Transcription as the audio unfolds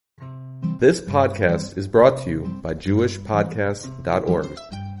This podcast is brought to you by JewishPodcasts.org.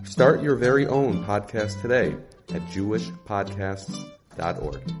 Start your very own podcast today at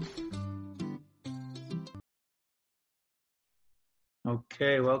JewishPodcasts.org.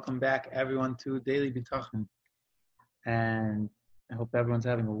 Okay, welcome back everyone to Daily Bitachon. And I hope everyone's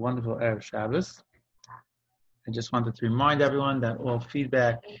having a wonderful Erev Shabbos. I just wanted to remind everyone that all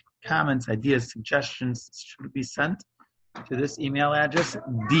feedback, comments, ideas, suggestions should be sent to this email address,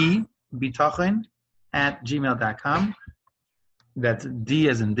 dbitachon@gmail.com. That's D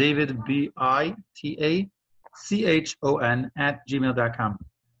as in David, BITACHON @gmail.com.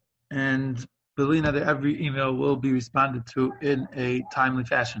 And believe that every email will be responded to in a timely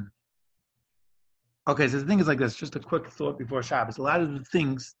fashion. Okay, so the thing is like this, just a quick thought before Shabbos. A lot of the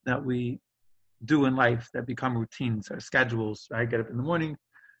things that we do in life that become routines or schedules, right? Get up in the morning,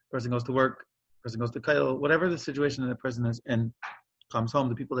 person goes to work, person goes to kollel, whatever the situation that the person is in, comes home,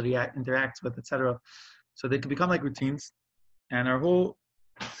 the people that he interacts with, etc. So they can become like routines. And our whole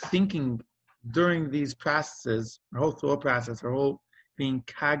thinking during these processes, our whole thought process, our whole being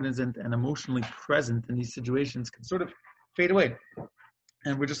cognizant and emotionally present in these situations can sort of fade away.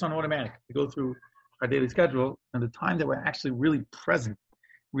 And we're just on automatic. We go through our daily schedule, and the time that we're actually really present,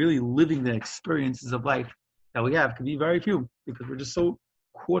 really living the experiences of life that we have can be very few, because we're just so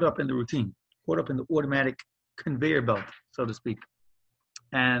caught up in the routine, caught up in the automatic conveyor belt, so to speak.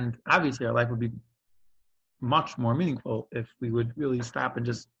 And obviously our life would be much more meaningful if we would really stop and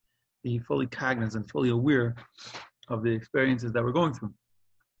just be fully cognizant, fully aware of the experiences that we're going through,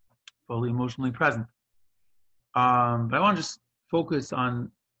 fully emotionally present. But I want to just focus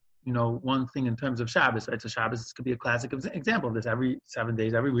on, one thing in terms of Shabbos, right? So Shabbos could be a classic example of this. Every 7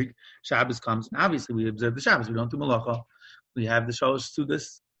 days, every week, Shabbos comes, and obviously we observe the Shabbos. We don't do malacha. We have the Shalosh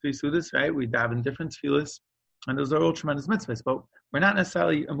Sudas, 3 Sudas, right? We daven different tefillas, and those are all tremendous mitzvahs. But we're not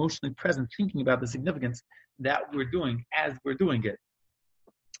necessarily emotionally present, thinking about the significance that we're doing as we're doing it.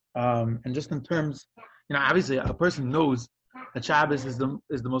 And just in terms, obviously a person knows that Shabbos is the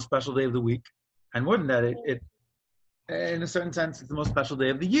most special day of the week, and more than that, it in a certain sense, it's the most special day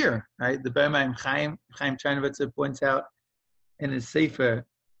of the year, right? The Bermayim Chaim Chernovitz points out in his Sefer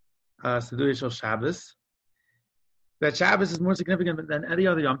Siddur Shel Shabbos that Shabbos is more significant than any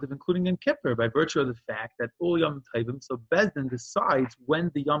other Yom Tov, including Yom Kippur, by virtue of the fact that all Yom Tovim, so Beis Din decides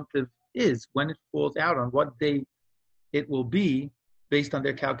when the Yom Tov is, when it falls out, on what day it will be, based on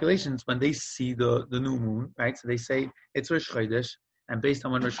their calculations when they see the new moon, right? So they say it's Rosh Chodesh, and based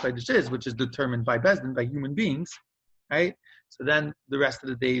on when Rosh Chodesh is, which is determined by Beis Din, by human beings, right? So then the rest of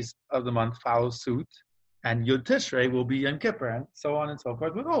the days of the month follow suit, and Yud Tishrei will be Yom Kippur, and so on and so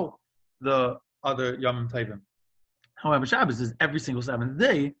forth with all the other Yom Tovim. However, Shabbos is every single 7th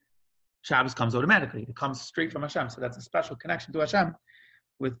day. Shabbos comes automatically. It comes straight from Hashem. So that's a special connection to Hashem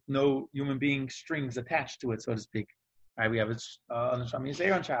with no human being strings attached to it, so to speak. Right? We have an Neshama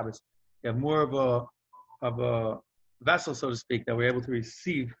Yisrael on Shabbos. We have more of a vessel, so to speak, that we're able to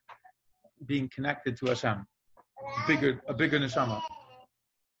receive, being connected to Hashem. A bigger Neshama.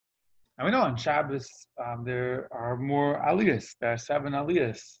 And we know on Shabbos there are more aliyahs. There are 7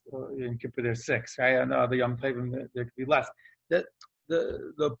 aliyahs. In Kippur there's 6, right? And the Yom Tovim there could be less. The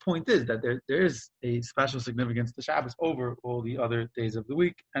point is that there is a special significance to Shabbos over all the other days of the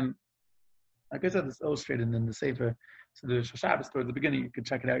week. And like I said, it's illustrated in the Sefer Siddur Shel Shabbos towards the beginning. You can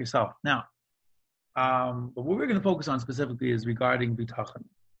check it out yourself. Now, but what we're going to focus on specifically is regarding bitachon.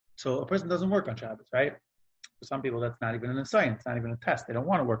 So a person doesn't work on Shabbos, right? For some people, that's not even an assignment. It's not even a test. They don't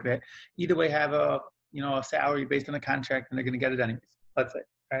want to work there. Either way, have a salary based on a contract, and they're going to get it anyways. Let's say,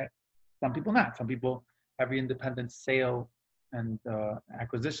 right? Some people not. Some people, every independent sale and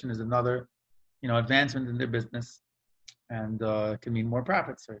acquisition is another, advancement in their business, and it can mean more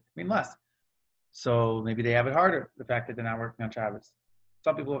profits or it can mean less. So maybe they have it harder, the fact that they're not working on Shabbos.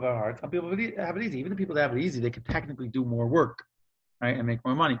 Some people have it hard. Some people have it easy. Even the people that have it easy, they could technically do more work, right, and make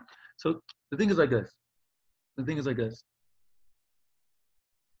more money. So the thing is like this.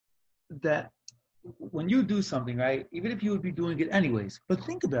 That when you do something, right, even if you would be doing it anyways, but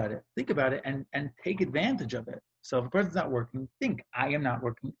think about it and take advantage of it. So if a person's not working, think, I am not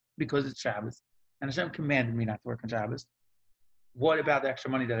working because it's Shabbos, and Hashem commanded me not to work on Shabbos. What about the extra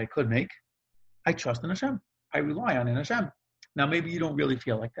money that I could make? I trust in Hashem. I rely on Hashem. Now, maybe you don't really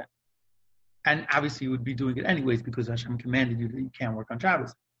feel like that. And obviously you would be doing it anyways because Hashem commanded you that you can't work on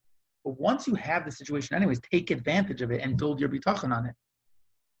Shabbos. But once you have the situation anyways, take advantage of it and build your bitachon on it.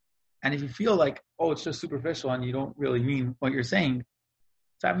 And if you feel like, it's just superficial and you don't really mean what you're saying,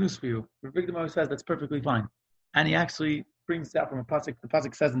 I have news for you. Rav Avigdor always says that's perfectly fine. And he actually brings it out from a pasuk. The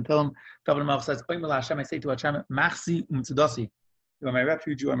pasuk says in Tehillim, David HaMelech says, Oymel Hashem, I say to Hashem, Machsi Tzedasi. You are my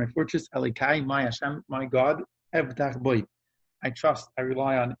refuge. You are my fortress. Elikai, my Hashem, my God. Evtach boy. I trust. I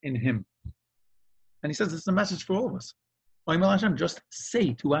rely on in Him. And he says this is a message for all of us. Oimel Hashem, just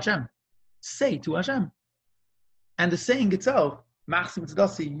say to Hashem. Say to Hashem. And the saying itself, Machsim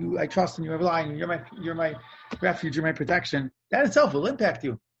Tzedasi, you, I trust in you, I rely on you, you're my refuge, you're my protection. That itself will impact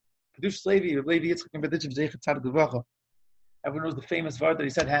you. Kedush Levi Yitzchak and Bedichiv Zeichet Tzadik Levacha. Everyone knows the famous word that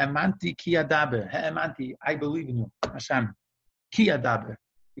he said, Ha'emanti ki adaber. Ha'emanti, I believe in you, Hashem. Ki adaber,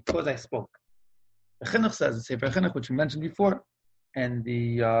 because I spoke. The Chinuch says, the Sefer Chinuch, which we mentioned before, and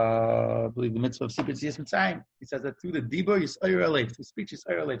the, I believe the mitzvah of Sipur Tziyas Mitzrayim, he says that through the Dibur Yisayir Alev, through speech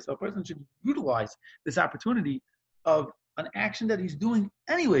Yisayir Alev. So a person should utilize this opportunity of an action that he's doing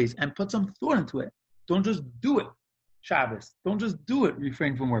anyways and put some thought into it. Don't just do it, Shabbos. Don't just do it,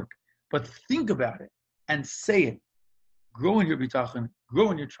 refrain from work. But think about it and say it. Grow in your bitachon,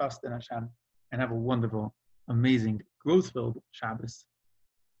 grow in your trust in Hashem, and have a wonderful, amazing, growth-filled Shabbos.